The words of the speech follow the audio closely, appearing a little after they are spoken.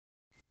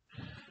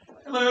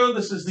Hello,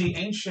 this is the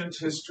Ancient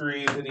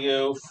History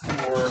video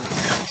for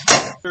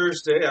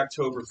Thursday,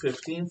 October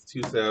 15th,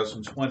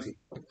 2020.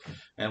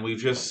 And we've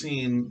just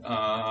seen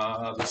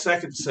the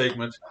second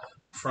segment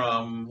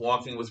from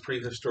Walking with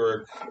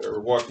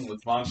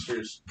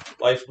Monsters,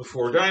 Life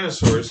Before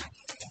Dinosaurs,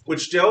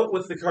 which dealt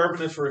with the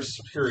Carboniferous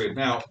period.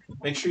 Now,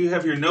 make sure you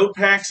have your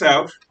notepacks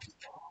out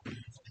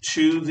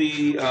to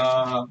the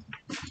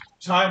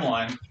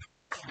timeline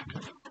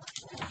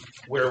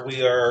where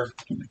we are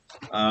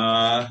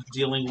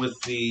dealing with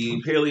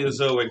the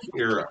Paleozoic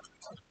era.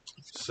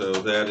 So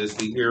that is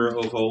the era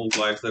of old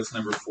life. That's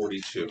number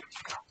 42.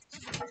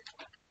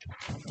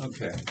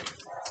 Okay.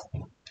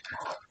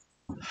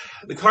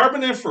 The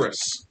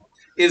Carboniferous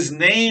is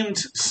named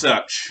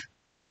such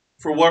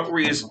for what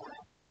reason?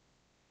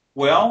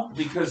 Well,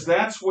 because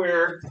that's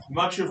where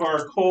much of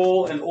our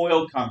coal and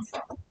oil come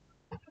from.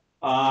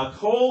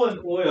 Coal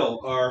and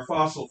oil are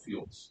fossil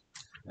fuels.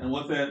 And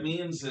what that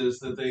means is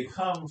that they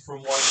come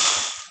from what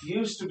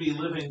used to be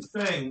living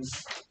things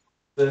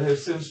that have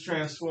since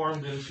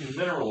transformed into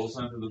minerals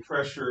under the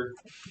pressure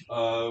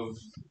of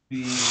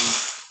being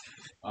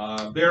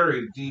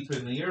buried deep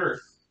in the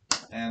earth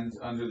and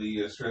under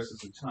the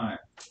stresses of time.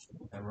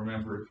 And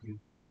remember, if you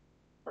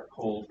are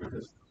cold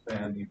because of the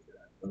fan, you can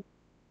go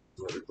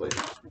to other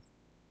places.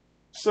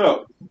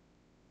 So,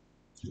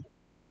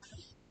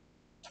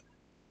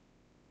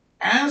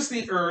 as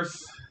the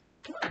earth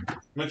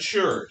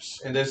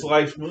matures and as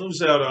life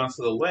moves out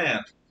onto the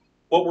land,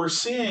 what we're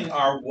seeing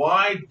are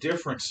wide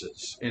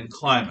differences in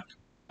climate.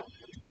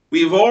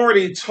 We've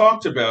already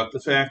talked about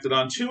the fact that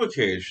on two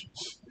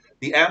occasions,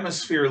 the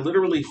atmosphere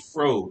literally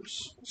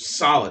froze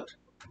solid.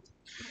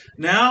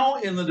 Now,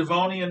 in the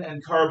Devonian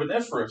and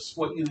Carboniferous,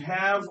 what you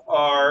have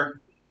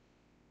are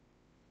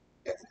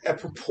a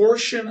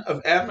proportion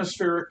of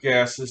atmospheric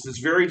gases that's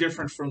very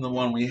different from the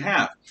one we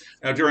have.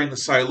 Now, during the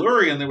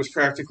Silurian, there was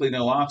practically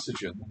no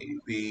oxygen.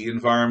 The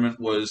environment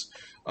was,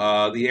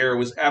 the air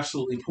was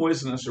absolutely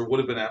poisonous, or would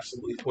have been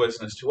absolutely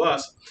poisonous to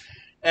us,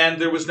 and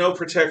there was no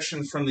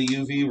protection from the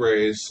UV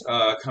rays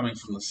coming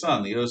from the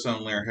sun. The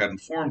ozone layer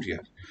hadn't formed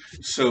yet.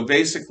 So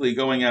basically,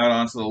 going out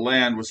onto the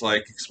land was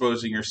like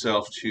exposing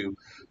yourself to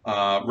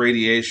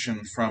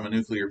radiation from a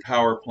nuclear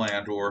power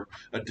plant or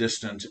a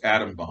distant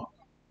atom bomb.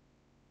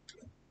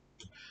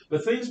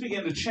 But things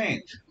begin to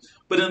change.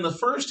 But in the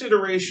first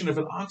iteration of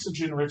an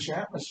oxygen-rich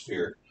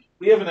atmosphere,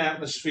 we have an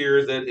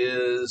atmosphere that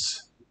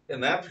is,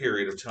 in that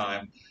period of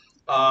time,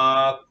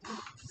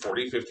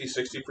 40, 50,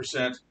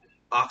 60%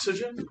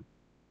 oxygen.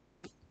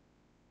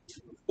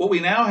 What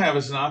we now have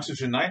is an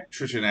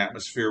oxygen-nitrogen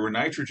atmosphere where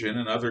nitrogen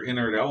and other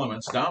inert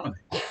elements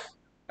dominate.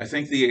 I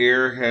think the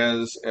air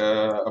has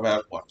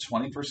about,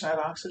 20%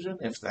 oxygen,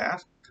 if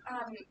that?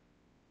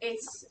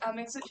 It's a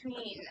mix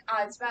between,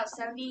 it's about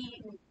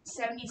 76%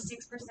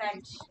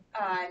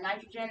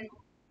 nitrogen,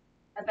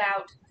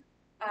 about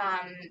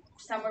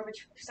somewhere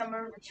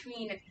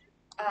between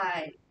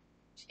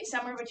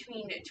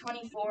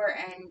 24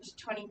 and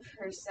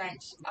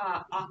 20%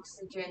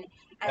 oxygen,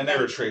 and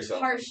there are trace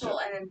elements.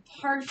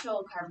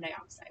 Partial carbon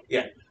dioxide.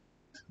 Yeah.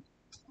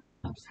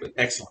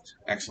 Excellent,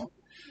 excellent.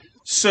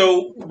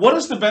 So, what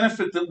is the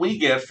benefit that we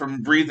get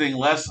from breathing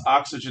less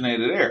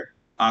oxygenated air?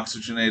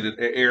 Oxygenated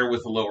air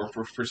with a lower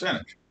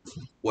percentage?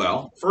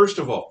 Well, first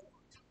of all,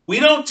 we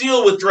don't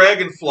deal with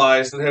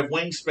dragonflies that have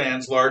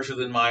wingspans larger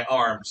than my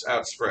arms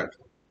outspread.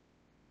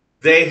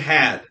 They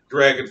had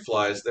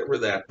dragonflies that were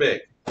that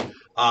big.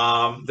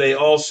 They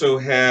also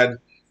had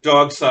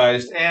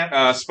dog-sized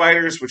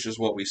spiders, which is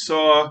what we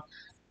saw.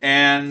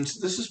 And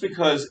this is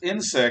because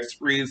insects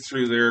breathe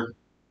through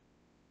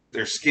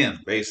their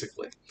skin,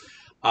 basically.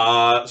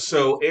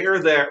 So air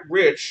that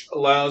rich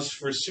allows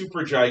for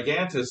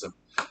supergigantism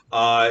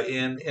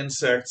in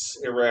insects,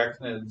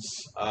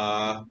 arachnids,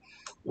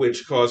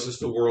 which causes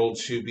the world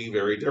to be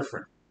very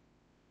different.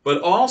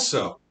 But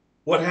also,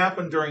 what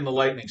happened during the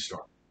lightning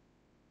storm?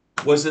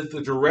 Was it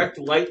the direct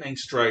lightning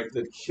strike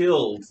that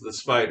killed the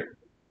spider?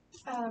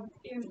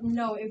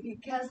 No,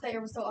 because the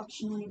air was so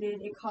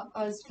oxygenated, it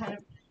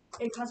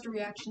caused a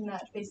reaction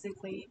that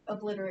basically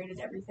obliterated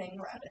everything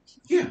around it.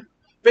 Yeah.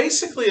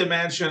 Basically,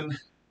 imagine,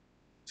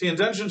 see, in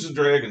Dungeons &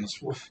 Dragons,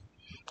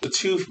 the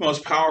two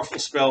most powerful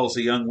spells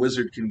a young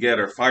wizard can get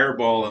are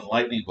Fireball and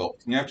Lightning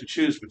Bolt. And you have to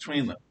choose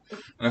between them.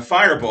 And a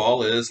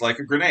Fireball is like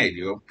a grenade.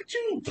 You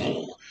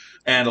go,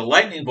 and a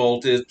Lightning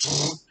Bolt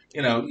is,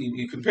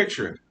 you can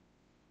picture it.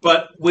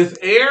 But with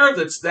air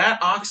that's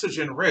that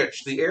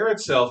oxygen-rich, the air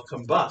itself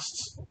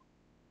combusts.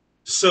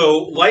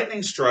 So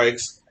lightning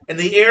strikes, and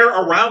the air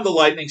around the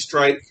lightning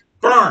strike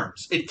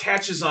burns. It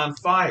catches on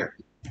fire.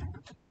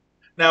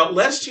 Now,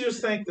 lest you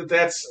think that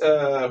that's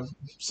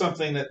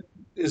something that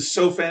is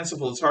so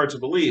fanciful it's hard to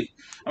believe,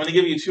 I'm going to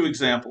give you two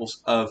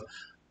examples of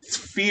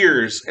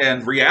fears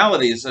and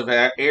realities of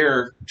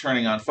air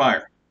turning on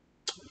fire.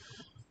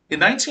 In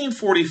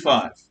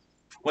 1945,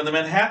 when the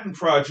Manhattan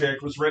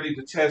Project was ready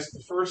to test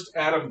the first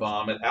atom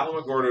bomb at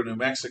Alamogordo, New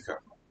Mexico,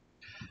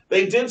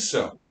 they did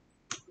so.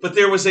 But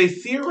there was a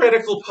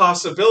theoretical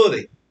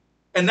possibility,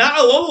 and not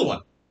a little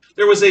one,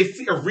 There was a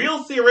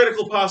real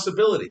theoretical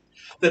possibility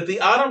that the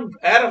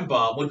atom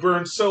bomb would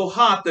burn so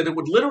hot that it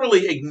would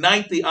literally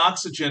ignite the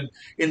oxygen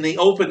in the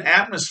open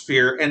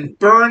atmosphere and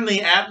burn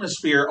the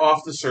atmosphere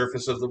off the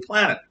surface of the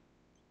planet.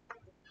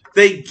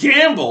 They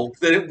gambled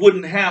that it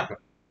wouldn't happen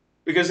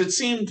because it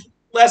seemed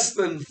less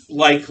than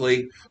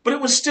likely, but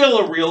it was still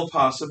a real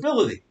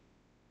possibility.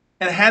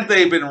 And had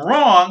they been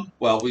wrong,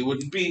 well, we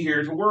wouldn't be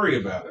here to worry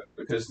about it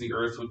because the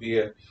Earth would be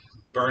a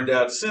burned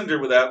out cinder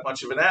without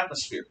much of an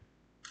atmosphere.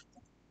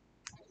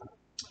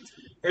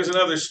 Here's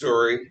another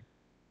story.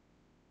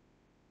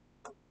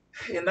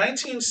 In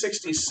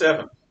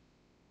 1967,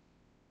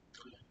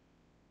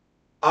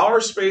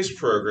 our space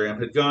program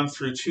had gone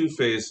through two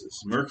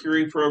phases.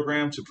 Mercury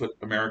program to put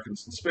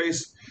Americans in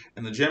space,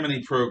 and the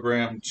Gemini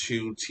program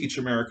to teach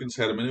Americans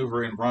how to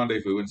maneuver and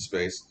rendezvous in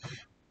space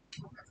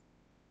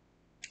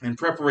in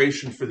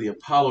preparation for the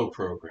Apollo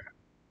program,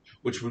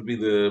 which would be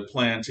the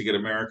plan to get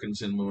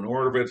Americans in moon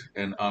orbit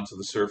and onto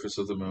the surface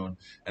of the moon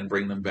and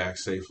bring them back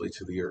safely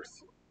to the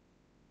Earth.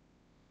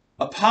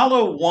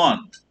 Apollo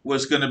 1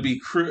 was going to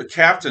be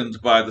captained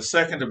by the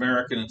second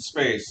American in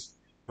space,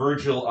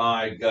 Virgil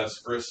I. Gus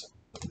Grissom.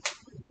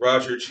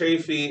 Roger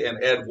Chaffee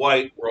and Ed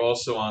White were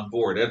also on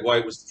board. Ed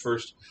White was the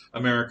first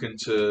American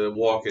to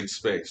walk in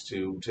space,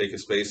 to take a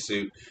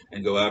spacesuit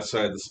and go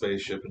outside the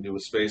spaceship and do a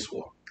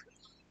spacewalk.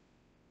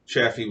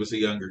 Chaffee was a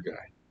younger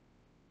guy.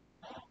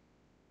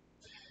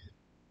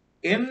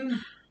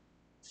 In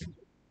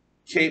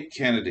Cape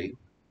Kennedy,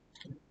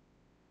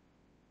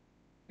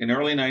 in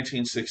early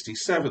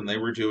 1967, they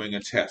were doing a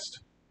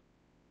test.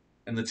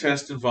 And the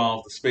test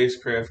involved the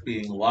spacecraft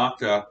being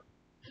locked up,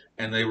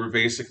 and they were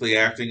basically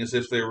acting as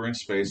if they were in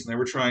space, and they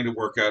were trying to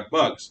work out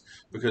bugs,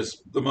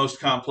 because the most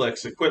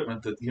complex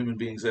equipment that human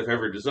beings have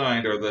ever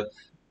designed are the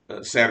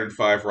Saturn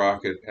V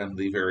rocket and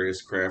the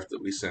various craft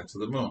that we sent to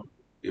the moon,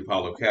 the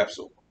Apollo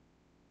capsule.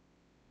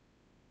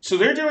 So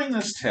they're doing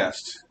this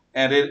test,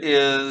 and it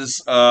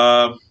is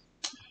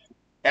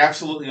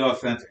absolutely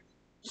authentic.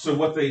 So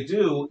what they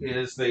do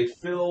is they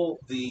fill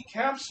the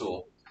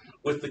capsule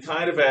with the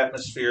kind of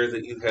atmosphere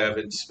that you have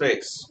in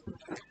space.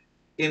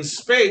 In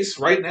space,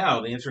 right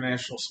now, the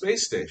International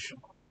Space Station,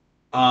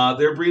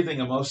 they're breathing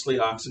a mostly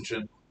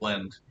oxygen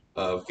blend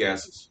of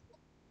gases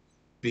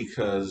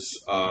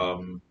because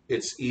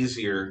it's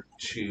easier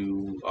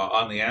to,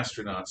 on the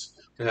astronauts,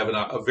 to have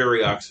a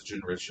very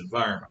oxygen-rich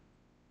environment.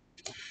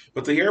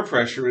 But the air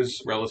pressure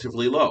is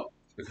relatively low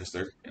because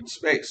they're in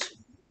space.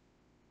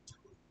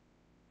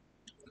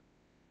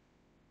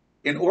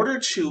 In order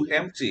to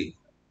empty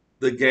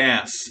the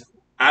gas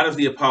out of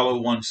the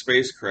Apollo 1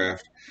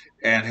 spacecraft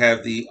and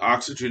have the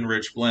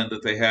oxygen-rich blend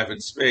that they have in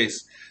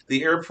space,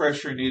 the air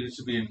pressure needed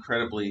to be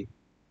incredibly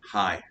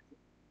high.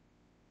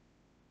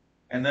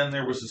 And then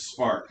there was a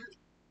spark.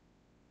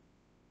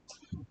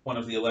 One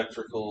of the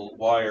electrical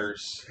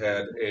wires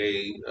had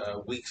a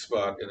weak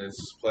spot in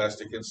its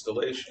plastic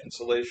insulation,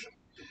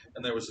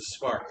 and there was a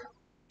spark.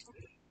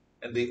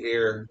 And the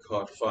air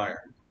caught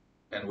fire.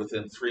 And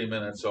within 3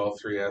 minutes, all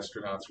three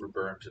astronauts were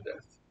burned to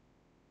death.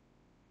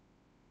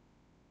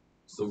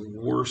 It's the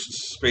worst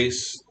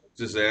space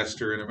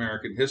disaster in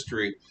American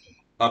history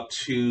up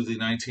to the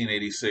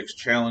 1986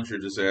 Challenger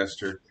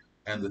disaster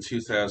and the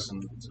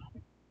 2000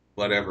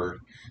 whatever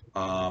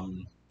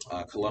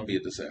Columbia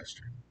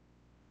disaster.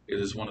 It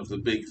is one of the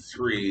big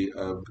three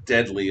of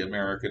deadly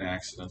American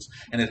accidents,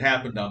 and it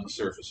happened on the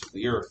surface of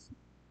the Earth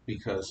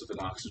because of an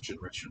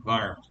oxygen-rich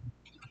environment.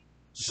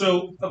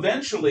 So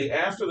eventually,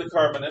 after the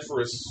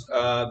Carboniferous,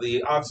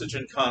 the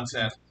oxygen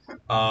content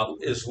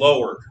is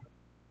lowered.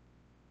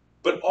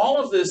 But all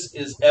of this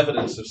is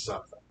evidence of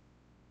something.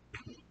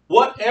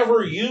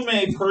 Whatever you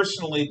may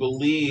personally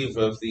believe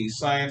of the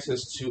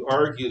scientists who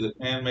argue that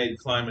man-made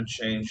climate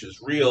change is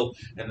real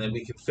and that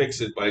we can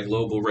fix it by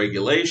global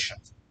regulation,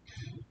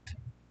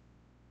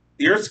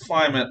 the Earth's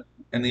climate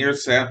and the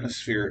Earth's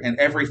atmosphere and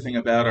everything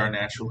about our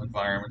natural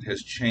environment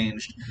has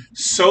changed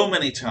so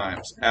many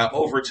times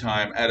over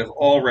time out of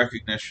all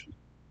recognition.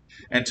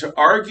 And to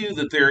argue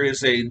that there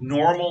is a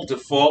normal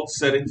default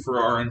setting for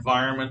our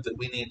environment that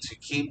we need to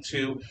keep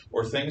to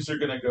or things are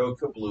going to go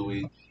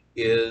kablooey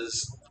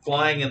is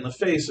flying in the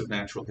face of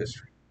natural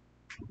history.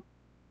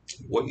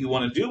 What you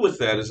want to do with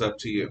that is up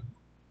to you.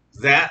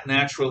 That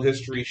natural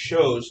history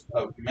shows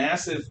a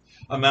massive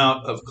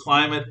amount of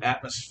climate,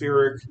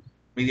 atmospheric,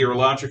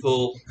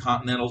 meteorological,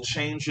 continental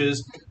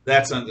changes.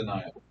 That's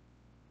undeniable.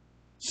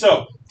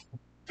 So,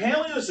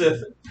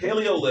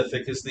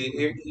 Paleolithic is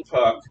the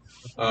epoch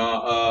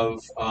of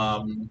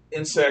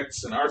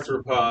insects and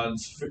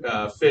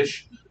arthropods,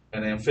 fish,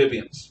 and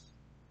amphibians.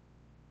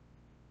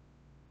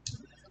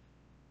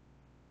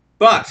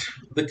 But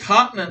the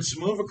continents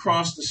move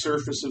across the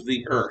surface of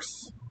the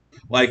Earth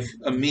like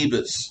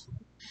amoebas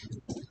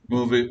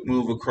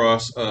move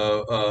across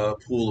a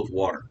pool of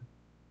water.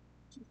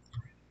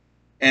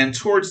 And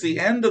towards the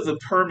end of the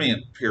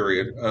Permian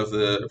period of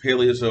the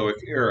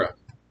Paleozoic era,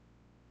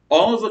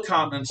 all of the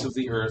continents of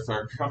the Earth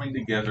are coming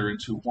together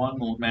into one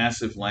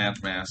massive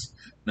landmass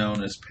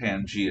known as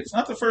Pangaea. It's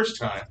not the first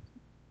time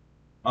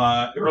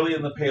Early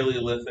in the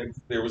Paleolithic,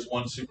 there was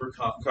one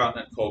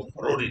supercontinent called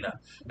Rodina,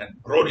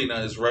 and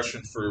Rodina is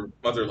Russian for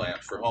motherland,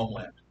 for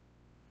homeland.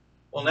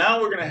 Well,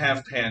 now we're going to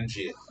have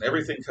Pangaea.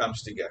 Everything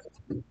comes together.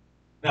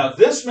 Now,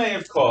 this may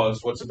have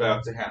caused what's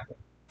about to happen.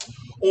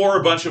 Or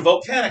a bunch of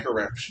volcanic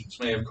eruptions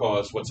may have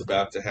caused what's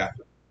about to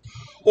happen.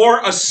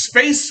 Or a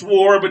space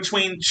war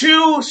between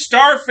two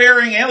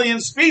starfaring alien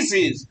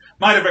species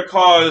might have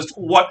caused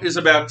what is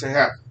about to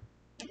happen.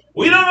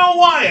 We don't know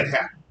why it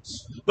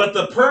happens, but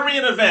the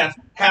Permian event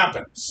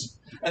happens.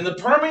 And the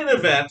Permian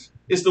event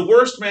is the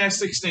worst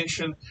mass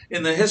extinction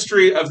in the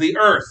history of the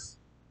Earth.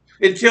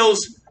 It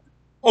kills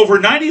over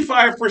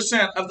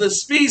 95% of the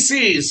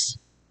species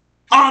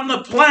on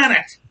the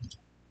planet.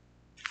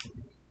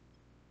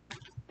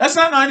 That's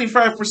not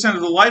 95%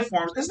 of the life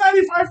forms. It's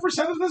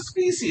 95% of the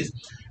species.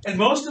 And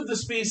most of the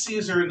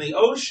species are in the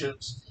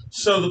oceans,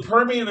 so the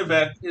Permian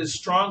event is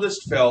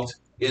strongest felt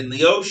in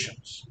the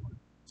oceans.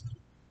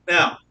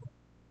 Now,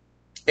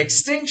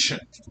 extinction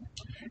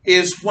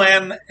is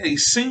when a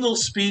single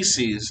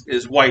species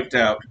is wiped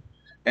out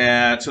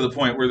to the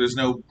point where there's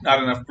not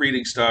enough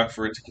breeding stock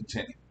for it to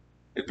continue.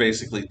 It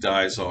basically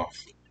dies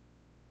off.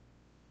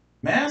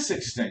 Mass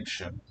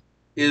extinction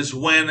is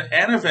when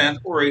an event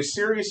or a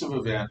series of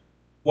events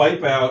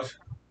wipe out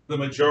the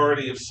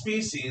majority of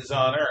species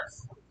on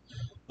Earth.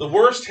 The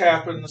worst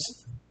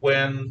happens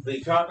when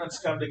the continents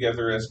come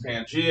together as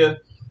Pangaea,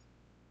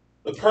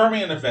 the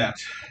Permian event,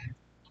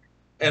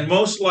 and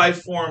most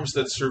life forms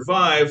that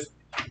survive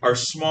are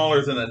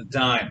smaller than a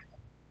dime.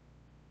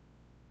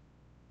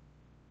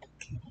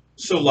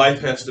 So life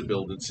has to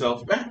build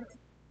itself back.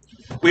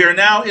 We are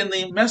now in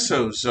the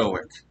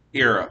Mesozoic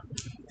era,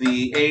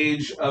 the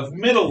age of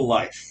middle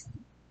life.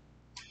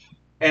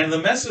 And the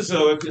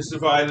Mesozoic is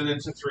divided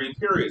into three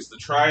periods: the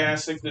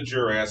Triassic, the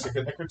Jurassic,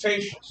 and the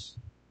Cretaceous.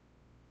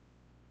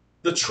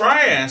 The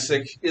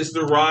Triassic is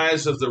the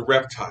rise of the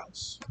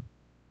reptiles.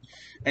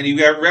 And you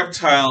got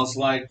reptiles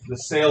like the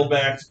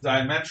sail-backed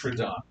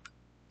Dimetrodon,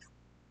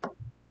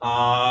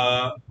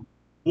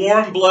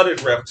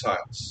 warm-blooded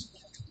reptiles,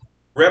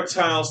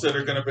 reptiles that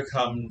are going to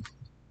become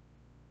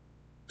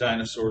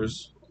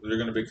dinosaurs, that are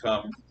going to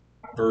become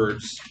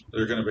birds,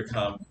 that are going to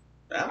become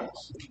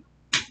mammals.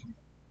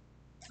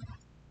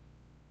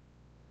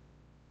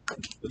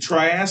 The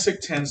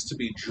Triassic tends to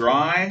be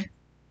dry,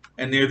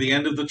 and near the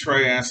end of the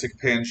Triassic,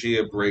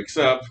 Pangaea breaks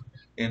up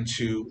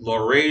into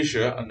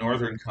Laurasia, a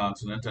northern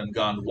continent, and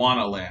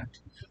Gondwana land,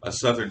 a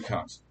southern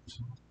continent.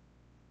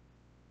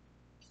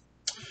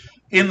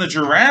 In the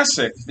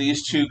Jurassic,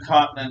 these two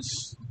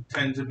continents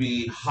tend to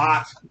be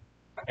hot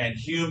and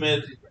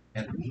humid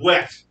and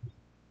wet.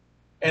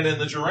 And in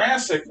the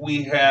Jurassic,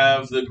 we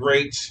have the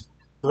great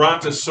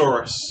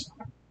Brontosaurus.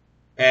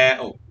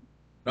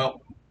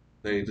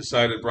 They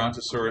decided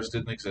Brontosaurus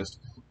didn't exist.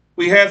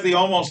 We have the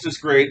almost as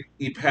great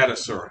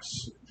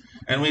Apatosaurus.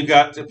 And we've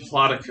got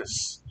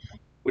Diplodocus,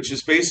 which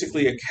is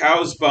basically a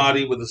cow's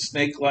body with a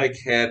snake-like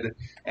head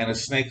and a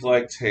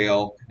snake-like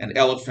tail and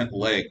elephant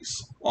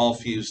legs, all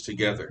fused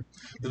together.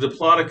 The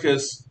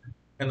Diplodocus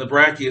and the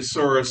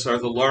Brachiosaurus are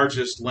the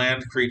largest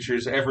land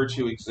creatures ever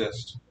to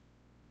exist.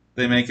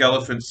 They make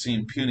elephants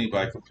seem puny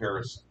by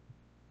comparison.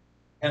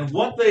 And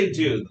what they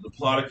do, the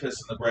Diplodocus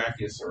and the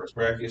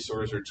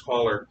Brachiosaurus are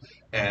taller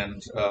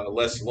and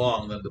less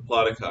long than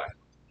Diplodoci,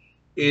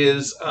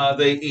 is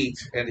they eat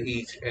and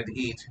eat and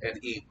eat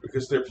and eat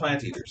because they're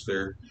plant eaters,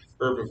 they're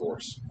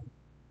herbivores.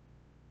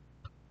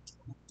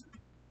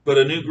 But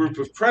a new group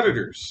of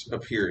predators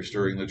appears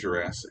during the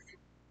Jurassic,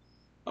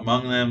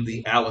 among them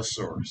the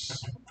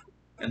Allosaurus.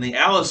 And the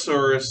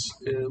Allosaurus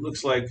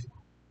looks like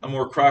a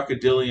more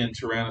crocodilian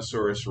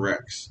Tyrannosaurus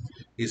rex.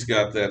 He's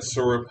got that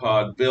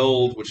sauropod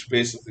build, which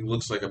basically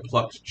looks like a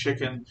plucked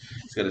chicken.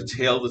 He's got a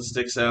tail that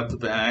sticks out the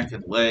back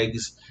and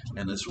legs,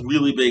 and this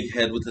really big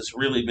head with this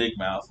really big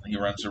mouth, and he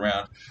runs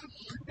around.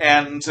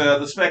 And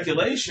the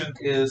speculation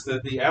is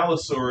that the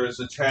Allosaurus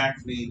attack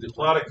the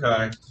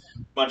Diplodocus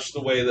much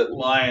the way that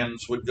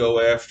lions would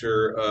go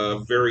after a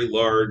very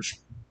large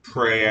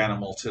prey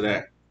animal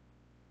today.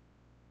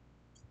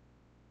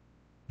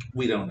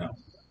 We don't know.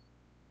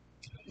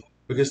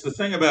 Because the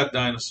thing about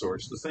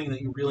dinosaurs, the thing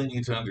that you really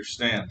need to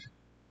understand,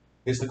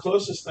 is the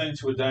closest thing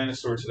to a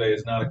dinosaur today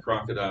is not a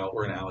crocodile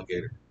or an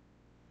alligator.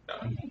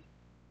 No.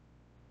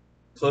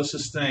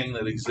 Closest thing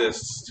that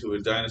exists to a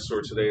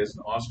dinosaur today is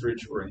an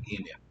ostrich or an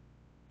emu.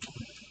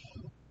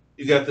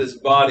 You got this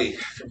body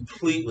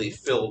completely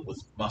filled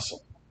with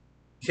muscle,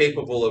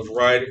 capable of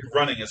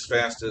running as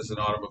fast as an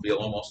automobile,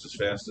 almost as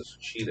fast as a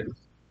cheetah,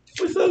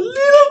 with a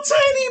little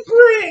tiny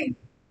brain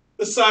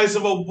the size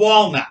of a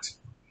walnut.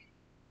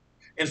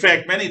 In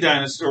fact, many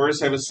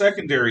dinosaurs have a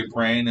secondary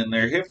brain in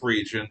their hip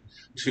region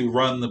to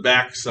run the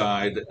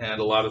backside and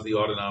a lot of the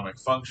autonomic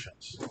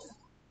functions.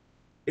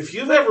 If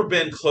you've ever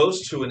been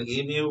close to an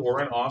emu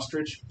or an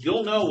ostrich,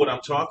 you'll know what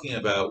I'm talking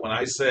about when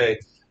I say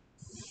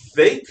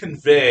they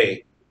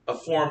convey a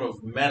form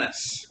of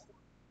menace.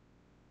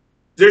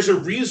 There's a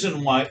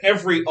reason why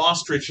every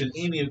ostrich and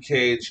emu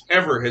cage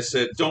ever has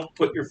said, don't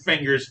put your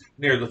fingers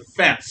near the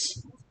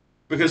fence.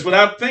 Because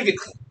without thinking,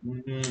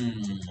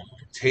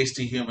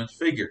 Tasty human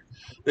figure.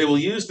 They will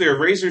use their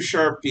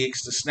razor-sharp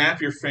beaks to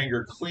snap your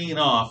finger clean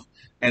off,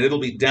 and it'll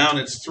be down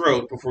its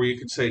throat before you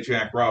can say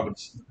Jack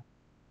Robinson.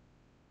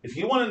 If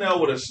you want to know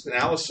what an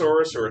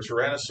Allosaurus or a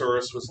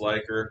Tyrannosaurus was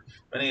like, or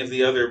many of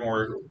the other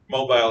more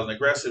mobile and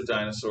aggressive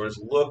dinosaurs,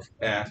 look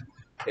at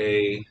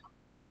a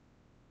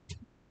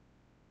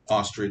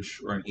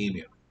ostrich or an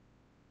emu.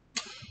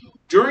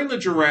 During the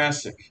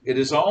Jurassic, it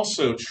is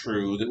also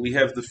true that we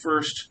have the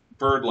first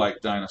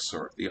bird-like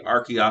dinosaur, the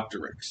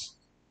Archaeopteryx.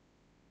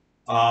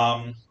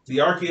 The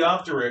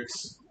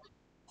Archaeopteryx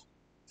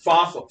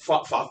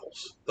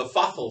the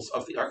fossils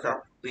of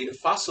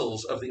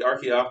the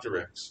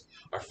Archaeopteryx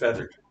are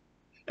feathered.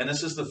 And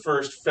this is the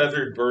first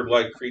feathered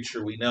bird-like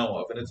creature we know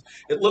of. And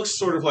it looks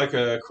sort of like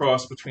a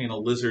cross between a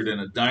lizard and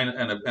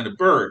a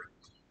bird.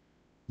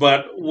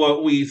 But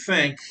what we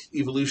think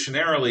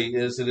evolutionarily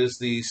is it is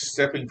the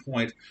stepping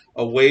point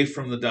away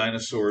from the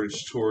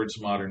dinosaurs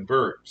towards modern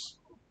birds.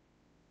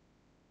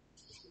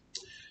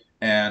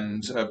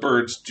 And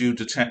birds do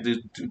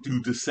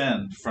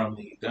descend from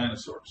the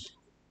dinosaurs.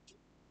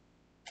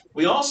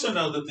 We also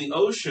know that the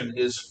ocean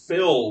is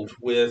filled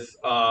with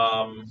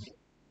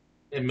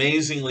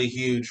amazingly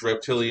huge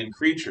reptilian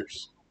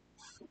creatures,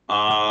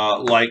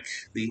 like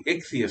the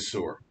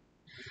ichthyosaur.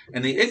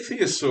 And the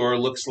ichthyosaur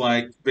looks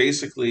like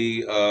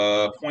basically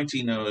a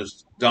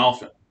pointy-nosed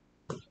dolphin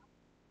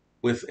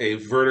with a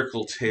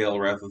vertical tail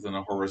rather than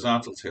a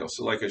horizontal tail.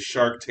 So like a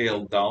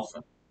shark-tailed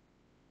dolphin,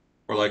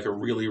 or like a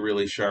really,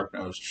 really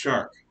sharp-nosed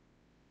shark.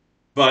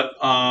 But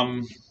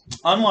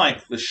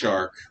unlike the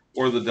shark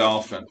or the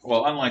dolphin,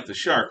 well, unlike the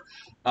shark,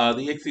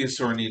 the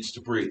ichthyosaur needs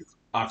to breathe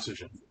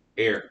oxygen,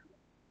 air.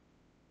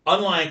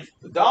 Unlike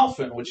the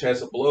dolphin, which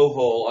has a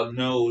blowhole, a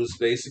nose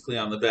basically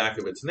on the back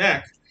of its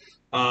neck,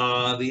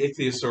 the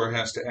ichthyosaur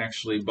has to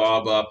actually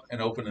bob up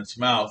and open its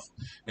mouth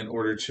in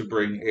order to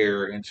bring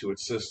air into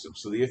its system.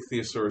 So the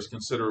ichthyosaur is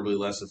considerably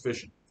less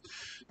efficient.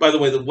 By the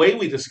way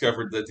we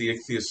discovered that the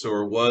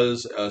ichthyosaur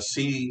was a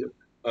sea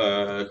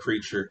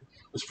creature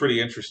was pretty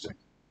interesting.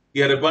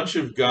 You had a bunch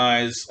of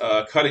guys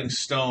cutting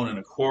stone in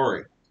a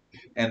quarry,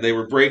 and they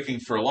were breaking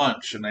for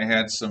lunch, and they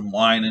had some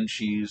wine and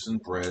cheese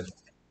and bread,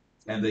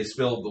 and they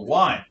spilled the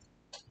wine.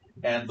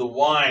 And the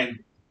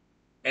wine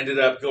ended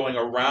up going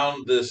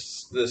around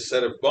this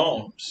set of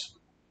bones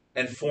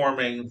and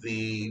forming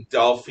the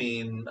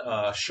dolphin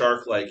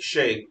shark-like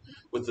shape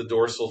with the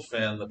dorsal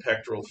fin, the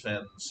pectoral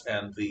fins,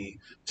 and the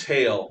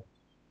tail.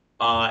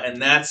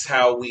 And that's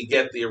how we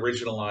get the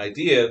original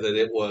idea that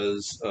it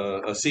was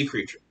a sea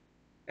creature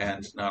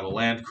and not a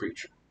land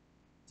creature.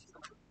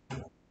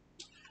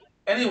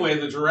 Anyway,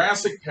 the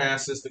Jurassic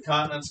passes, the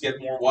continents get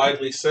more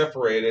widely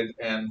separated,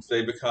 and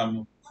they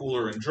become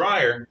cooler and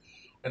drier,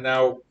 and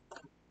now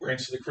we're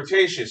into the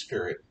Cretaceous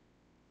period,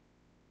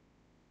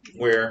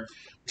 where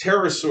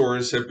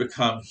pterosaurs have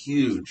become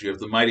huge. You have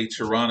the mighty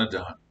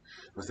Pteranodon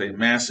with a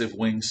massive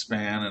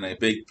wingspan and a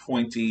big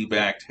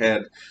pointy-backed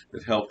head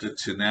that helped it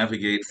to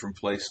navigate from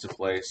place to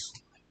place.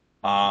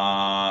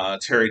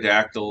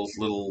 Pterodactyls,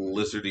 little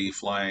lizardy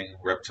flying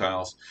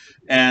reptiles,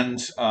 and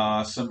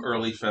some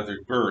early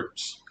feathered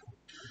birds.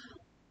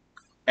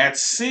 At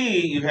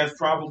sea, you have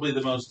probably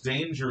the most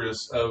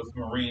dangerous of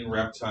marine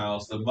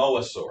reptiles, the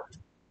mosasaur,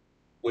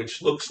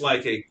 which looks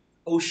like a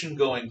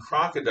ocean-going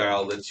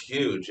crocodile that's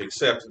huge,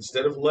 except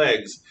instead of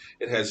legs,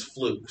 it has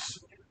flukes.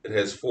 It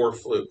has 4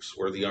 flukes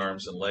where the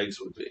arms and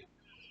legs would be.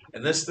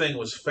 And this thing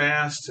was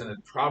fast, and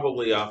it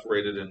probably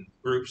operated in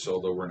groups,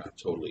 although we're not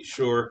totally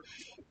sure.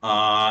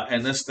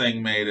 And this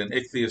thing made an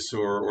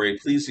ichthyosaur or a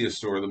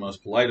plesiosaur, the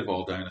most polite of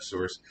all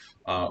dinosaurs,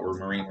 or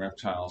marine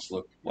reptiles,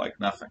 look like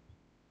nothing.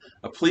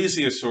 A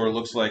plesiosaur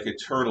looks like a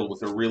turtle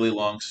with a really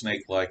long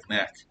snake-like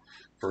neck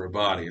for a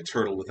body, a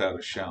turtle without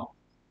a shell.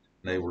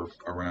 They were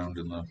around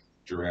in the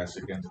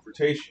Jurassic and the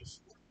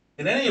Cretaceous.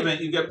 In any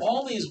event, you get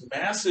all these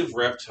massive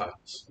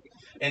reptiles,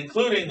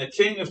 including the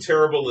king of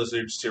terrible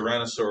lizards,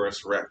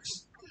 Tyrannosaurus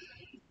rex.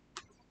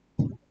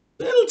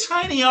 Little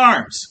tiny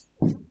arms.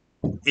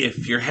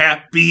 If you're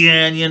happy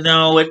and you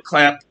know it,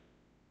 clap.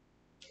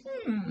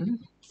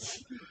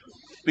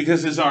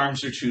 Because his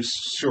arms are too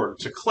short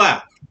to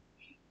clap.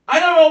 I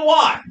don't know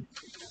why,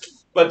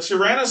 but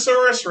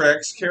Tyrannosaurus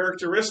rex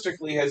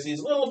characteristically has these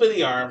little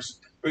bitty arms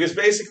because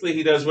basically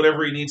he does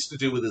whatever he needs to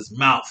do with his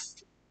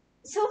mouth.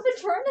 So if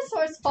a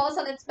Tyrannosaurus falls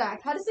on its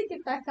back, how does it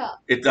get back up?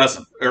 It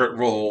doesn't, or it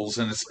rolls,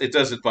 and it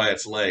does it by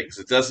its legs.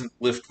 It doesn't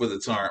lift with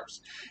its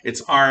arms.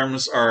 Its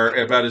arms are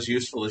about as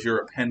useful as your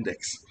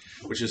appendix,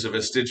 which is a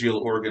vestigial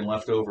organ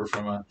left over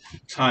from a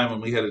time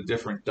when we had a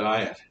different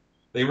diet.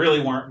 They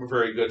really weren't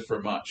very good for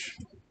much.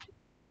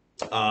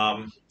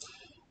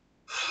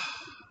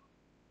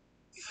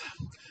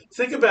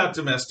 Think about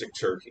domestic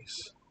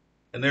turkeys,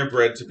 and they're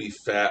bred to be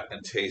fat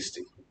and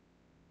tasty.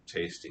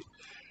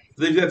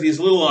 They've got these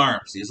little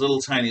arms, these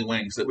little tiny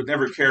wings that would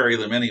never carry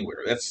them anywhere.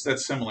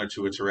 That's similar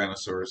to a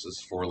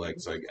Tyrannosaurus's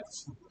forelegs, I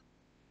guess.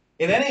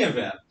 In any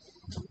event,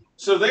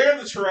 so they're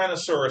the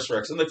Tyrannosaurus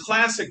rex in the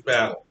classic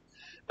battle.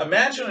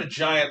 Imagine a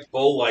giant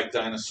bull-like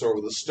dinosaur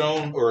with a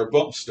stone or a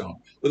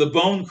with a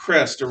bone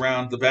crest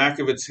around the back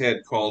of its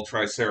head called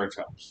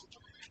Triceratops.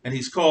 And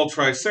he's called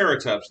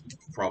Triceratops.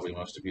 Probably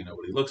most of you know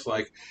what he looks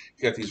like.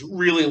 He's got these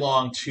really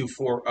long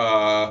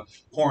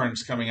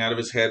horns coming out of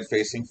his head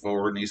facing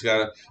forward, and he's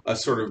got a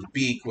sort of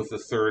beak with a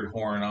third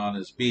horn on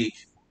his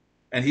beak.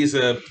 And he's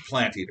a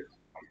plant eater.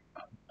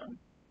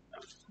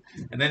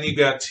 And then you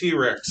got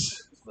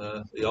T-Rex,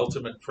 the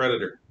ultimate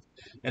predator.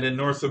 And in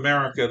North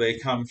America, they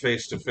come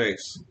face to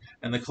face.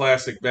 And the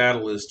classic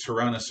battle is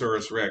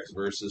Tyrannosaurus Rex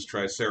versus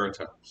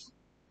Triceratops.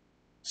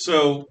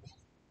 So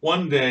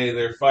one day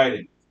they're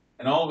fighting,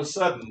 and all of a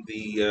sudden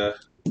they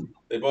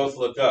both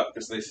look up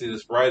because they see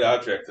this bright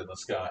object in the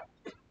sky.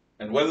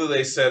 And whether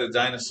they said a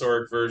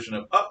dinosauric version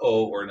of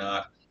uh-oh or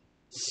not,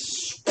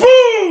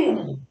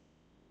 boom!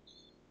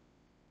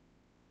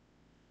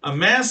 A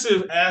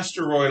massive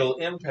asteroidal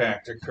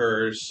impact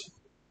occurs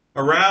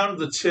around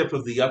the tip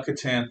of the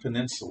Yucatan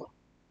Peninsula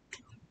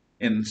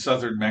in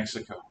southern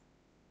Mexico.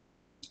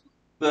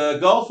 The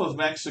Gulf of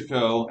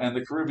Mexico and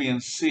the Caribbean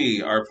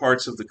Sea are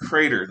parts of the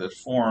crater that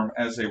form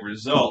as a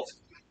result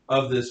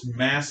of this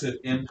massive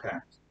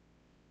impact.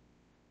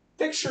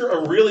 Picture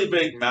a really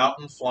big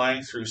mountain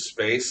flying through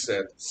space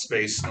at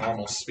space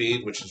normal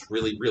speed, which is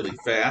really, really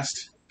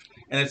fast.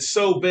 And it's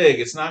so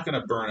big, it's not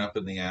going to burn up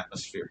in the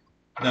atmosphere.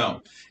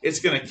 No, it's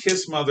going to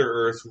kiss Mother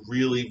Earth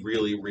really,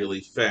 really,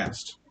 really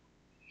fast.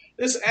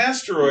 This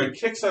asteroid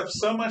kicks up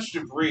so much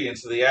debris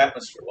into the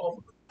atmosphere.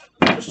 Well,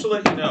 just to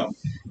let you know,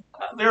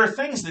 there are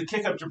things that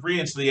kick up debris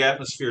into the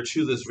atmosphere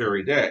to this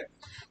very day.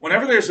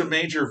 Whenever there's a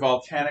major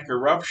volcanic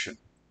eruption,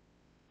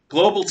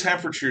 global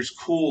temperatures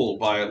cool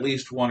by at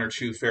least 1 or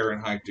 2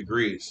 Fahrenheit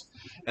degrees,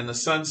 and the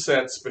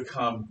sunsets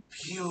become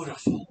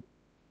beautiful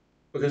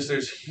because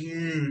there's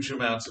huge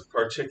amounts of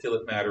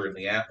particulate matter in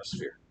the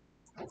atmosphere.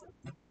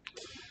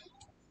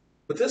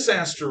 But this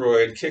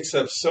asteroid kicks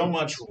up so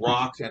much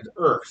rock and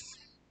earth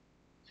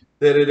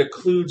that it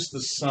occludes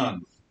the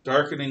sun,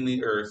 darkening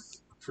the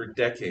earth for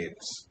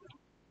decades.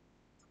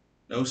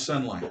 No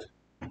sunlight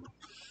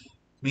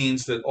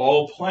means that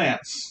all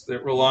plants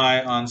that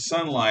rely on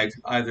sunlight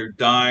either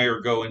die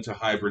or go into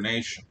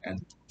hibernation,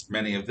 and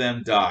many of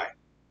them die.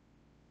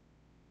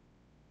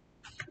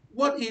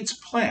 What eats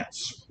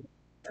plants?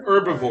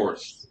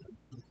 Herbivores.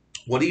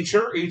 What eats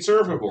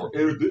herbivores?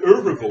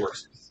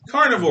 Herbivores.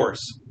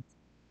 Carnivores.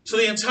 So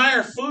the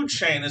entire food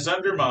chain is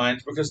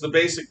undermined because the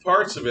basic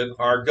parts of it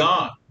are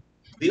gone.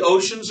 The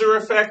oceans are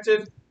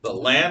affected, the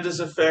land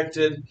is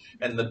affected,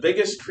 and the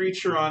biggest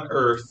creature on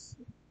Earth,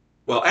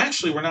 well,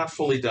 actually, we're not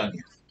fully done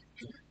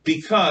yet.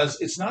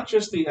 Because it's not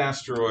just the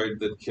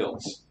asteroid that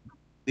kills.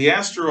 The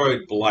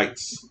asteroid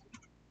blights.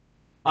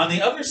 On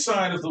the other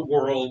side of the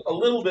world, a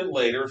little bit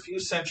later, a few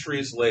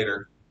centuries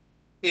later,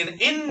 in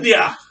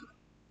India,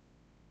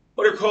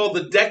 what are called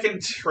the Deccan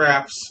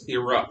Traps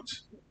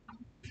erupt.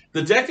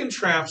 The Deccan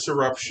Traps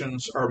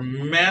eruptions are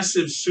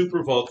massive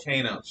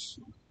supervolcanoes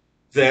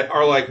that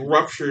are like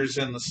ruptures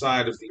in the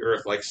side of the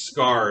Earth, like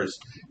scars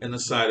in the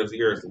side of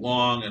the Earth,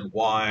 long and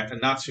wide,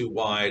 and not too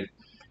wide,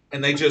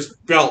 and they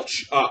just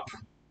belch up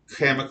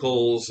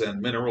chemicals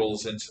and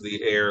minerals into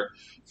the air,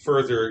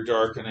 further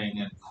darkening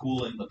and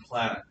cooling the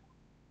planet.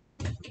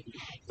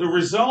 The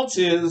result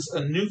is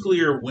a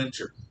nuclear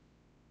winter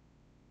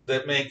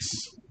that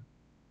makes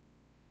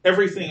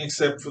everything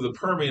except for the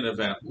Permian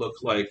event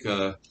look like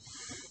a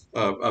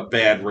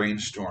bad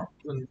rainstorm.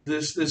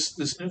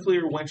 This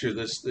nuclear winter,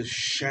 this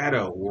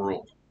shadow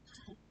world,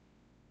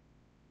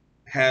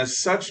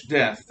 has such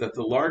death that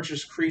the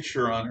largest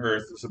creature on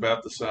Earth is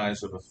about the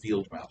size of a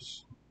field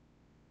mouse.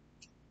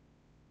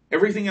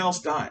 Everything else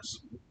dies.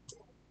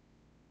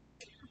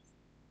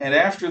 And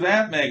after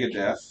that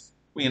megadeath,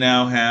 we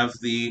now have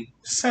the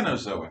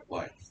Cenozoic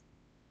life,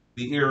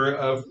 the era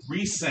of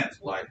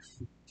recent life.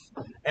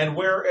 And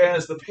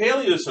whereas the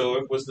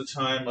Paleozoic was the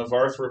time of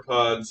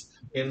arthropods,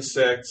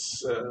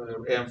 insects,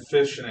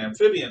 fish, and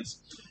amphibians,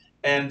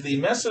 and the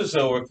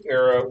Mesozoic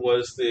era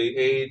was the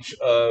age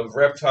of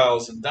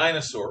reptiles and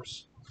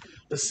dinosaurs,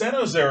 the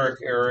Cenozoic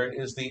era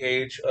is the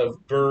age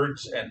of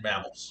birds and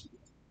mammals.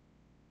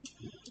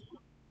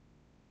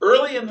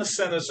 Early in the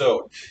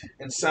Cenozoic,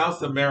 in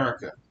South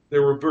America,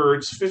 there were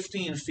birds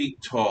 15 feet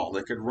tall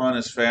that could run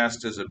as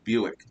fast as a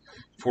Buick,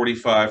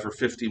 45 or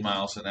 50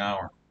 miles an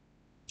hour.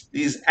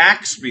 These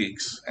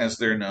axebeaks, as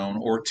they're known,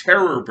 or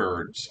terror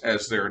birds,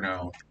 as they're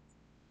known,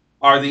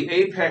 are the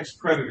apex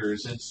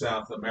predators in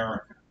South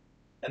America.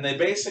 And they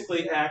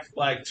basically act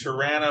like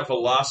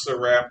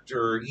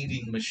Tyrannovelociraptor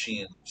eating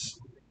machines.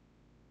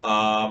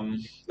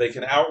 They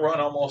can outrun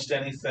almost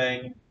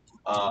anything.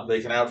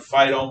 They can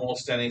outfight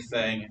almost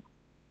anything.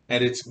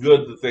 And it's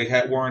good that they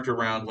weren't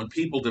around when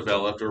people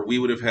developed, or we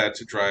would have had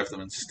to drive them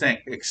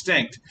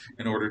extinct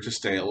in order to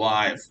stay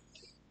alive.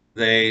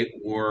 They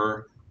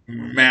were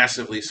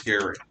massively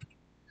scary.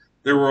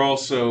 There were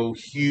also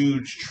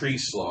huge tree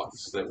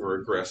sloths that were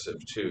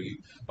aggressive too. You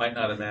might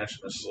not imagine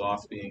a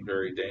sloth being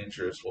very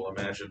dangerous. Well,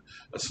 imagine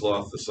a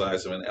sloth the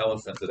size of an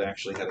elephant that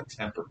actually had a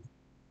temper.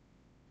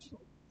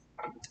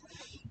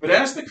 But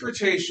as the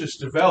Cretaceous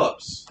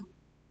develops,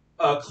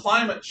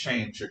 climate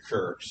change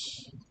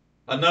occurs.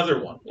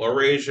 Another one.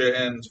 Laurasia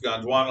and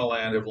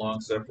Gondwanaland have long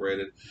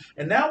separated.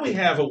 And now we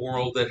have a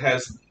world that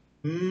has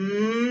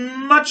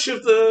much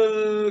of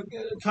the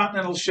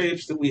continental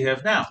shapes that we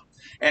have now.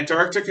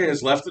 Antarctica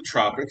has left the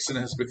tropics and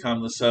has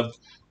become the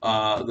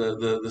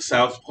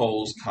South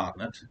Pole's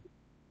continent.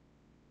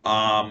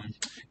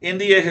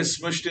 India has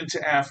smushed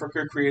into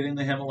Africa, creating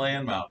the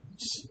Himalayan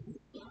mountains.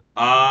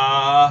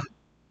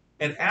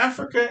 And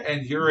Africa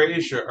and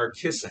Eurasia are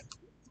kissing.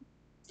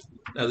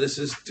 Now, this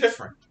is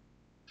different.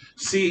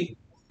 See,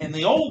 in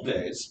the old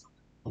days,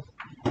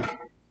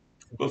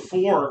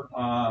 before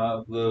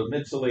the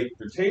mid to late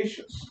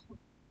Cretaceous,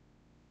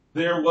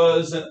 there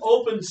was an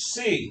open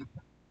sea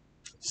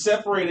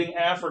separating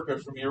Africa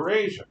from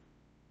Eurasia.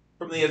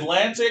 From the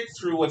Atlantic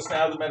through what's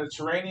now the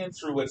Mediterranean,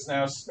 through what's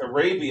now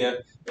Arabia,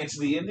 into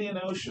the Indian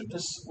Ocean.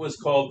 This was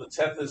called the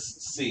Tethys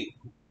Sea.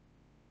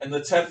 And the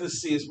Tethys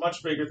Sea is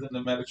much bigger than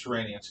the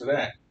Mediterranean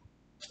today.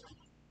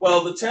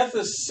 Well, the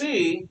Tethys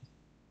Sea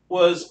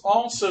was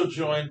also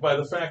joined by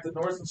the fact that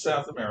North and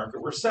South America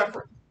were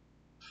separate.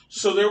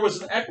 So there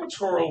was an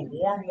equatorial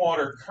warm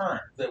water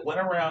current that went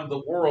around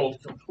the world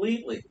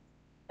completely.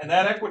 And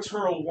that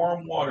equatorial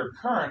warm water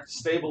current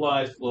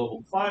stabilized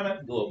global climate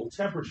and global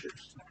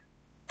temperatures.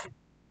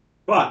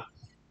 But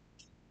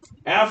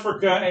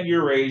Africa and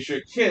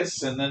Eurasia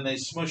kiss, and then they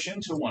smush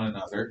into one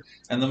another,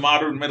 and the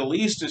modern Middle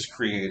East is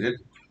created,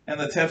 and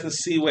the Tethys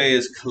Seaway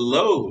is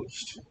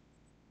closed.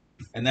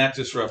 And that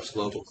disrupts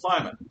global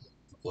climate,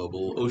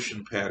 global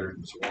ocean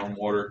patterns, warm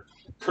water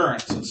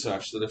currents and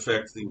such that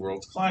affect the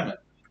world's climate.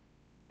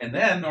 And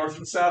then North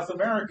and South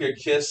America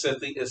kiss at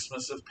the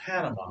Isthmus of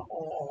Panama.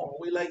 Oh,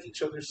 we like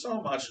each other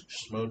so much,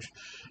 smooch.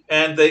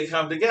 And they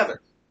come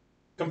together,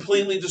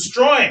 completely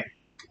destroying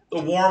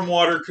the warm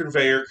water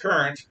conveyor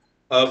current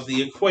of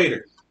the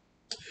equator.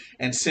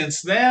 And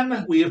since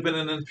then, we have been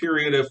in a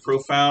period of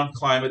profound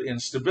climate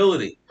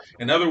instability.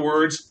 In other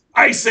words,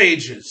 ice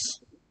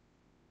ages.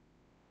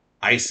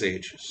 Ice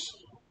ages.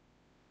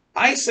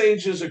 Ice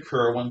ages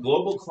occur when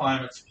global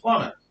climates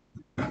plummet.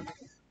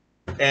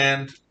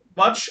 And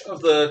much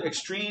of the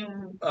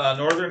extreme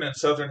northern and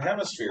southern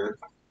hemisphere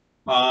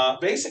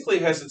basically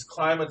has its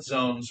climate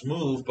zones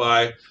moved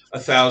by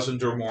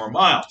 1,000 or more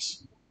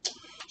miles.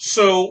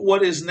 So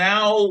what is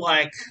now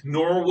like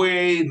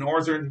Norway,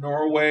 northern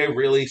Norway,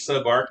 really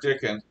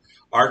subarctic and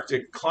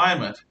Arctic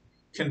climate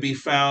can be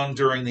found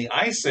during the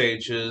ice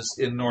ages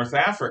in North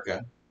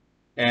Africa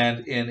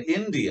and in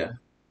India.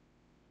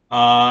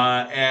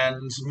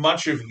 And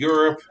much of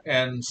Europe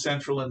and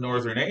Central and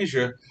Northern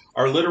Asia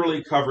are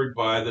literally covered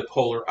by the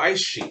polar ice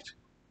sheet,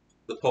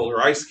 the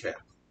polar ice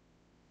cap,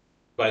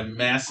 by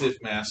massive,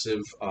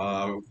 massive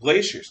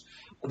glaciers.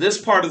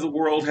 This part of the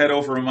world had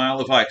over a mile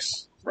of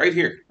ice, right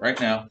here, right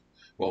now.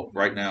 Well,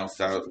 right now,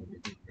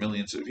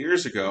 millions of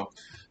years ago,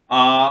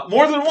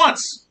 more than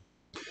once.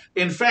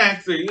 In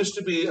fact, there used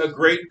to be a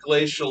great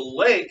glacial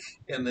lake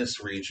in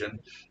this region,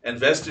 and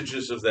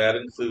vestiges of that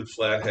include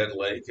Flathead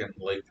Lake and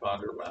Lake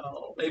Ponder,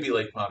 well, maybe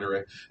Lake Pend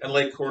Oreille, and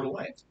Lake Coeur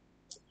d'Alene.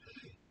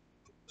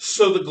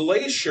 So the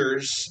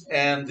glaciers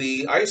and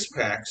the ice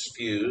packs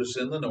fuse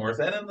in the north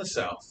and in the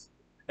south,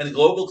 and the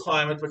global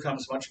climate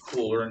becomes much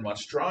cooler and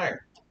much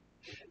drier.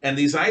 And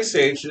these ice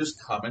ages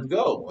come and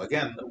go.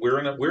 Again, we're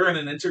in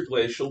an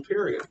interglacial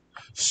period.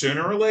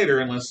 Sooner or later,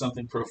 unless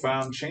something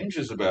profound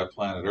changes about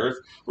planet Earth,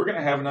 we're going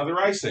to have another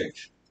ice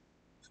age.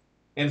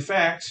 In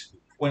fact,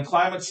 when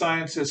climate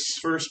scientists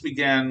first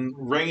began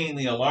ringing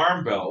the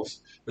alarm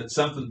bells that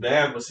something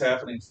bad was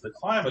happening to the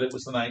climate, it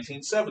was the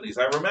 1970s.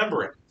 I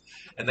remember it.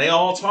 And they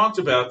all talked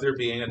about there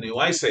being a new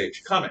ice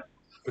age coming,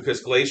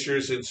 because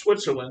glaciers in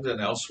Switzerland and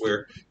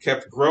elsewhere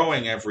kept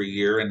growing every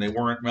year, and they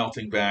weren't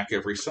melting back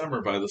every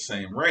summer by the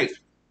same rate.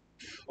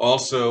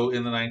 Also,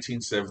 in the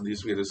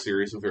 1970s, we had a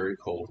series of very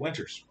cold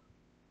winters.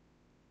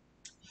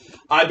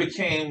 I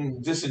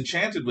became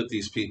disenchanted with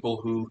these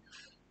people who,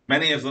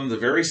 many of them, the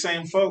very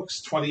same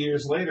folks, 20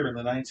 years later in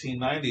the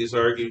 1990s,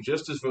 argued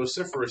just as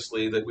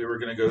vociferously that we were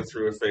going to go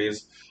through a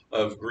phase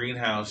of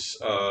greenhouse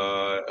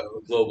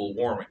global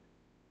warming.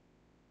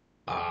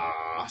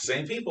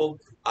 Same people,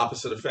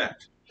 opposite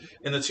effect.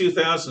 In the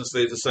 2000s,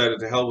 they decided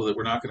to hell with it.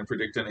 We're not going to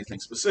predict anything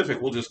specific.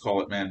 We'll just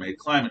call it man-made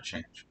climate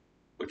change,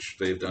 which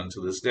they've done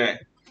to this day.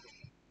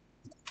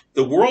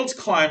 The world's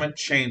climate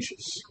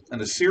changes,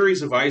 and a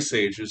series of ice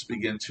ages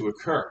begin to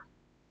occur.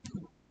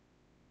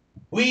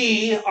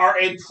 We are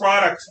a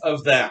product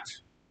of that.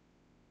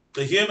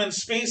 The human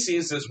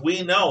species, as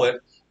we know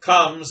it,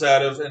 comes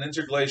out of an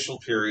interglacial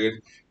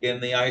period in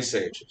the ice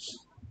ages.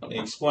 Let me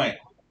explain.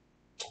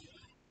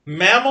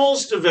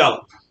 Mammals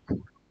develop.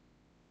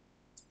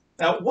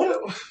 Now,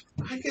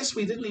 I guess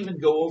we didn't even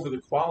go over the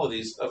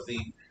qualities of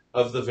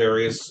the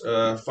various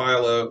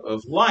phyla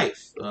of life,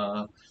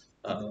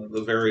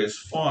 the various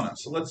fauna.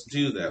 So let's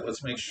do that.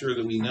 Let's make sure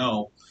that we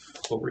know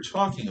what we're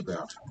talking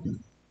about.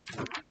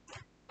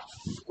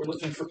 We're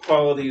looking for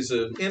qualities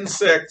of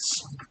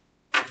insects,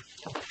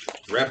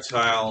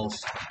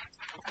 reptiles,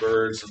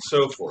 birds, and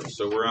so forth.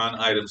 So we're on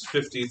items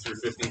 50 through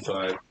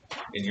 55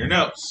 in your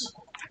notes.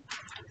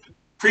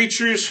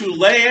 Creatures who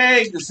lay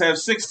eggs, have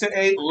 6 to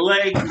 8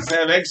 legs,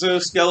 have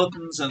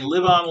exoskeletons, and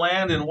live on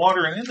land and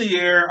water and in the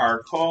air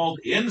are called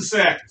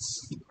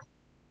insects.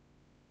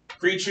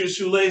 Creatures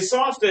who lay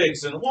soft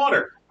eggs in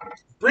water,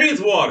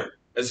 breathe water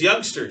as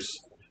youngsters,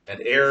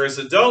 and air as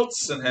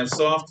adults, and have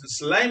soft and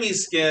slimy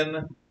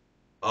skin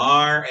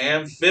are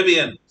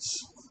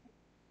amphibians.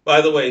 By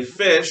the way,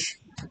 fish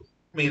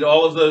meet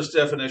all of those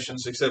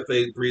definitions except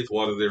they breathe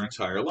water their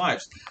entire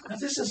lives. Now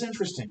this is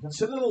interesting.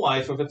 Consider the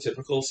life of a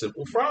typical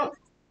simple frog.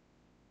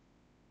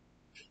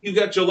 You've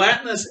got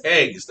gelatinous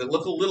eggs that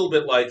look a little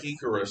bit like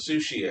ikara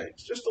sushi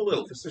eggs, just a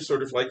little, because they're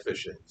sort of like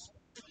fish eggs.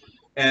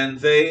 And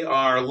they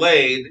are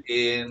laid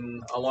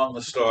along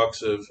the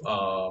stalks of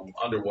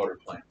underwater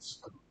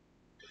plants.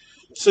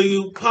 So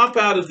you pop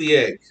out of the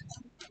egg,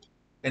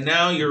 and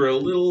now you're a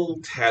little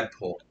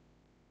tadpole,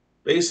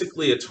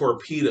 basically a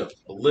torpedo,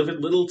 a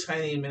little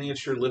tiny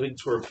miniature living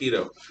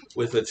torpedo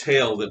with a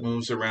tail that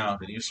moves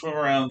around. And you swim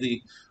around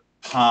the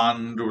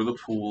pond or the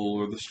pool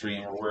or the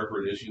stream or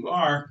wherever it is you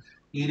are,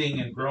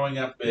 eating and growing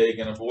up big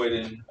and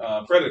avoiding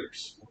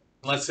predators.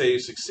 Let's say you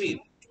succeed.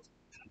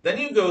 Then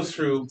you go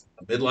through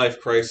a midlife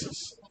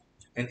crisis.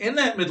 And in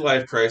that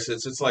midlife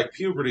crisis, it's like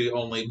puberty,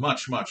 only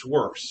much, much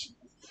worse.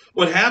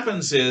 What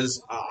happens is,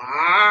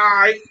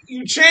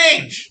 you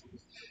change.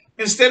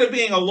 Instead of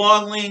being a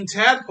long, lean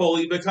tadpole,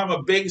 you become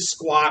a big,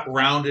 squat,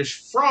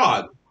 roundish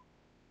frog.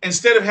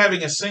 Instead of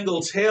having a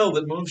single tail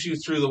that moves you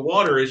through the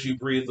water as you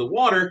breathe the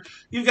water,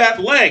 you've got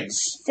legs,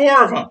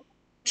 4 of them.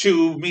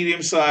 2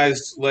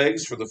 medium-sized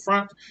legs for the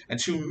front, and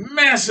 2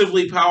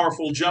 massively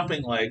powerful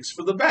jumping legs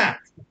for the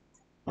back.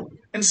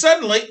 And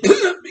suddenly,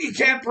 you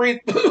can't breathe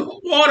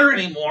water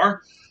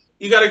anymore.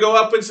 You got to go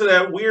up into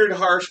that weird,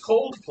 harsh,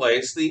 cold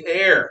place, the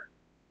air,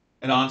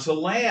 and onto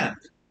land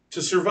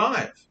to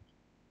survive.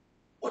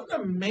 What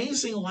an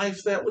amazing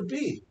life that would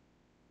be.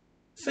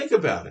 Think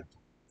about it.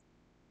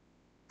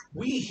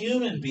 We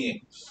human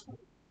beings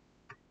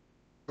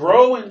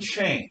grow and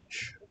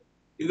change.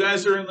 You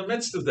guys are in the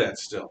midst of that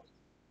still.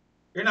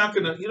 You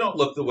don't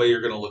look the way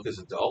you're going to look as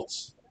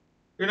adults.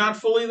 You're not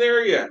fully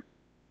there yet.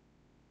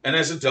 And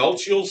as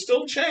adults, you'll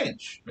still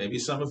change. Maybe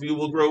some of you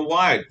will grow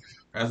wide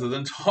rather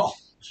than tall.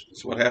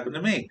 That's what happened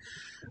to me.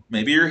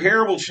 Maybe your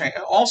hair will change.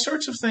 All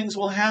sorts of things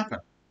will happen.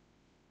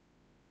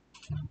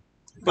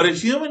 But a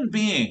human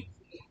being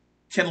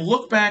can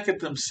look back at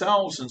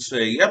themselves and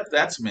say, yep,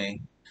 that's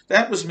me.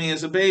 That was me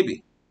as a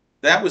baby.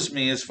 That was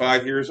me as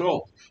 5 years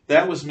old.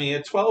 That was me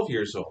at 12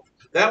 years old.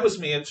 That was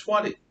me at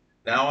 20.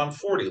 Now I'm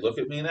 40. Look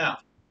at me now.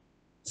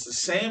 It's the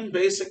same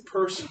basic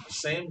person, the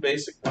same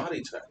basic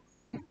body type.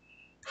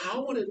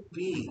 How would it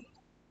be?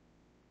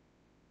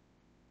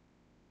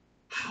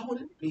 How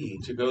would it be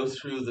to go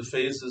through the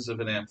phases of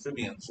an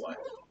amphibian's life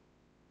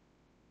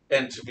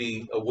and to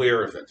be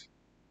aware of it?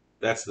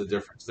 That's the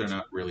difference. They're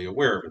not really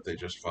aware of it. They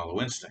just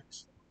follow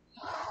instincts.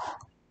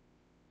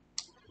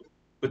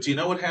 But do you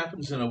know what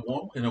happens in a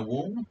womb? In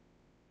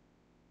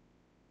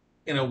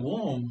a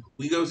womb,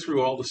 we go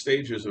through all the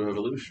stages of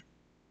evolution.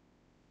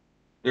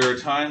 There are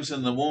times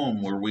in the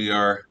womb where we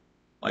are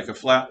like a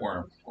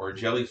flatworm or a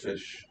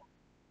jellyfish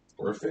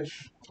or a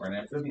fish or an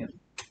amphibian.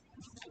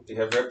 We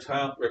have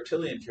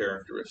reptilian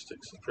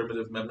characteristics and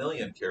primitive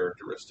mammalian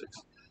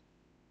characteristics.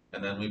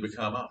 And then we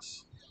become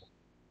us.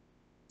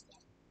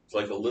 It's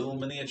like a little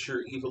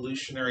miniature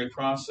evolutionary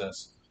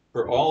process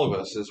for all of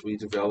us as we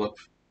develop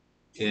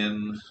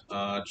in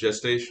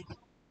gestation.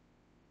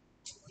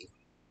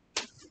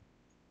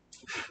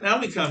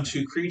 Now we come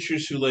to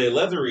creatures who lay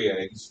leathery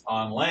eggs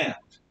on land,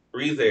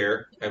 breathe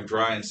air, have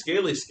dry and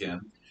scaly skin,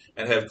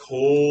 and have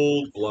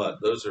cold blood.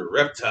 Those are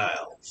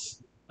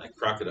reptiles, like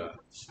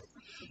crocodiles.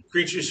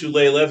 Creatures who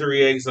lay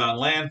leathery eggs on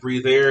land,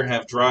 breathe air,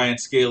 have dry and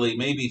scaly,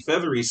 maybe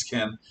feathery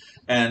skin,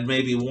 and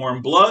maybe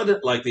warm blood,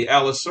 like the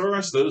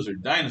Allosaurus. Those are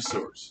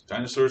dinosaurs.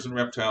 Dinosaurs and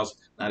reptiles,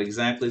 not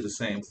exactly the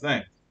same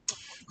thing.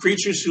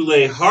 Creatures who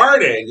lay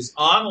hard eggs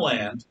on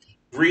land,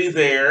 breathe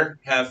air,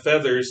 have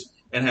feathers,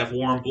 and have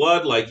warm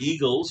blood, like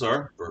eagles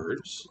are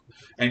birds.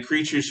 And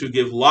creatures who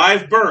give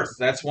live birth,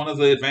 that's one of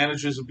the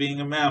advantages of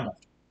being a mammal.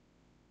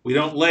 We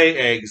don't lay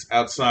eggs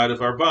outside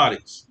of our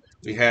bodies.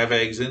 We have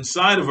eggs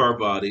inside of our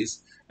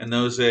bodies, and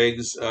those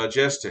eggs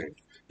gestate.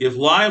 Give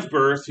live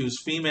birth,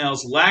 whose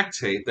females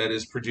lactate, that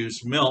is,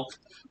 produce milk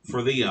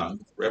for the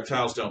young.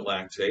 Reptiles don't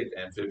lactate,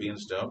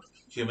 amphibians don't,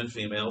 human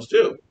females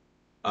do.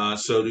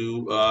 So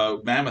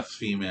do mammoth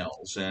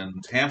females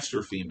and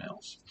hamster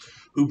females,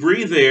 who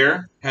breathe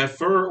air, have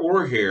fur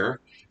or hair,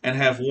 and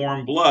have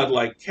warm blood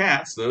like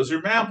cats. Those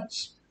are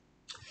mammals.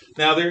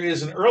 Now, there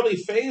is an early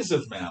phase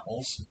of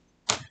mammals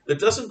that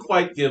doesn't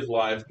quite give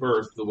live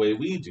birth the way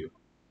we do.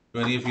 Do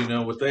any of you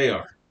know what they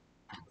are?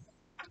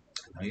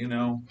 Now you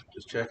know,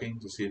 just checking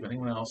to see if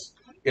anyone else.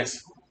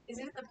 Yes? Is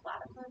it the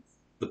platypus?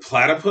 The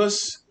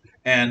platypus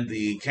and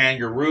the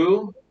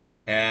kangaroo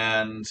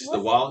and the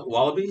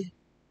wallaby?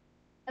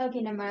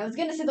 Okay, never mind. I was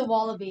going to say the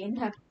wallaby. And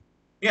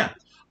Yeah.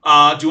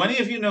 Do any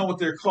of you know what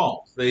they're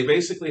called? They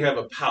basically have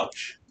a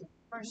pouch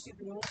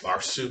Marsupials.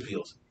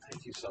 Marsupials.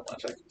 Thank you so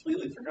much. I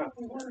completely forgot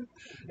the word.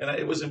 And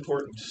it was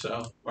important.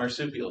 So,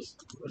 marsupials.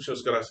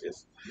 Muchas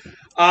gracias.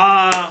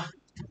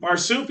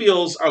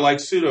 Marsupials are like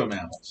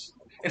pseudo-mammals.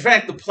 In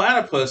fact, the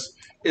platypus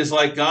is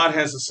like God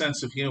has a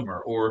sense of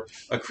humor, or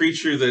a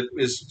creature that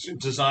is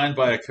designed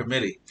by a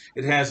committee.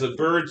 It has a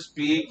bird's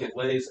beak. It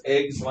lays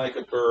eggs like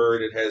a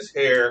bird. It has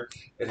hair.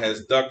 It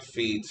has duck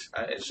feet.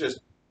 It's just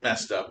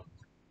messed up.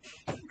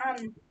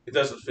 It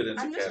doesn't fit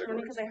into I'm just categories.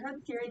 wondering because I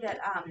heard the theory that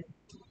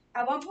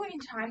at one point in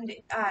time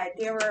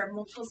there were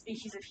multiple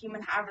species of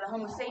human. However, the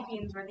Homo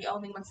sapiens were the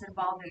only ones that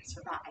evolved and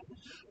survived.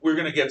 We're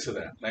going to get to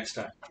that next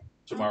time.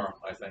 Tomorrow,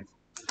 I think.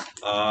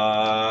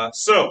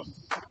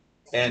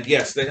 And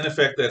yes, in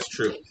effect, that's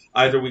true.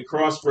 Either we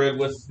crossbred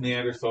with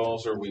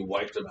Neanderthals or we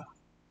wiped them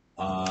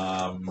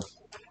out.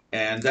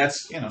 And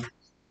that's,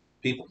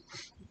 people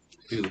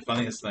do the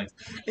funniest things.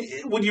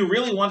 Would you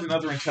really want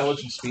another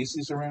intelligent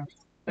species around?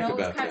 Think No,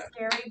 about it's kind that. of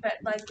scary, but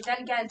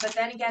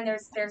then again,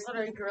 there's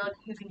literally gorillas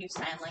who can do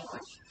sign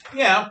language.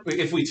 Yeah,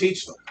 if we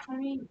teach them. I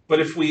mean, But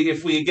if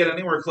we get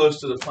anywhere close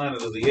to the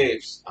Planet of the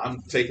Apes,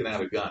 I'm taking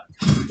out a gun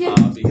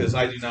because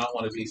I do not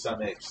want to be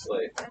some ape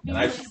slave. And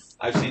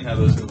I've seen how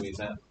those movies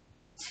end.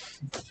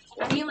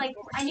 I mean, like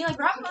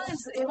Rockman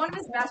is one of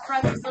his best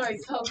friends is literally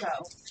Coco,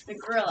 the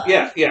gorilla.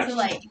 Yeah. So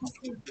like,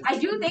 I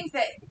do think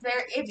that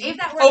if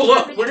that were. Oh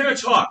look, we're going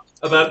to talk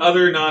about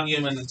other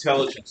non-human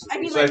intelligences. I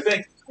mean, So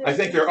like, I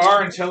think there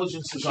are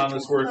intelligences on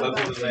this earth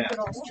other than that.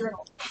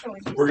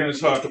 We're going to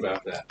talk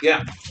about that.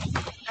 Yeah.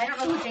 I don't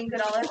know who Jane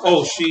Goodall is.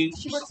 Oh, She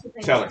works with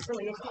Tell her.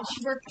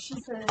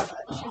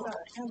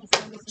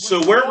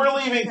 So where we're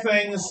leaving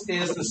things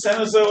is the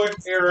Cenozoic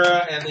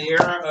era and the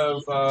era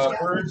of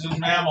birds and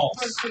mammals.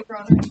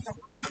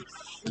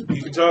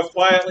 You can talk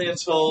quietly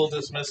until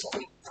dismissal.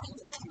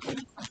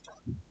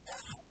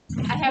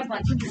 I have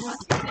lunch if you want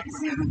to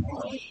do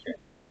this.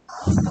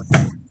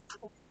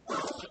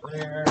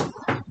 There.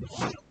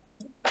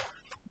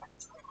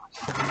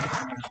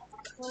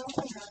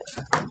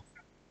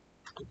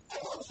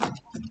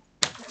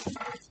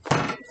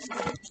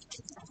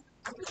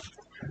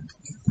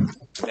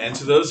 And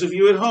to those of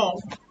you at home,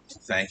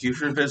 thank you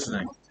for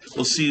visiting.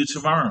 We'll see you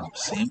tomorrow.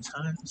 Same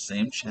time,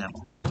 same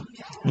channel.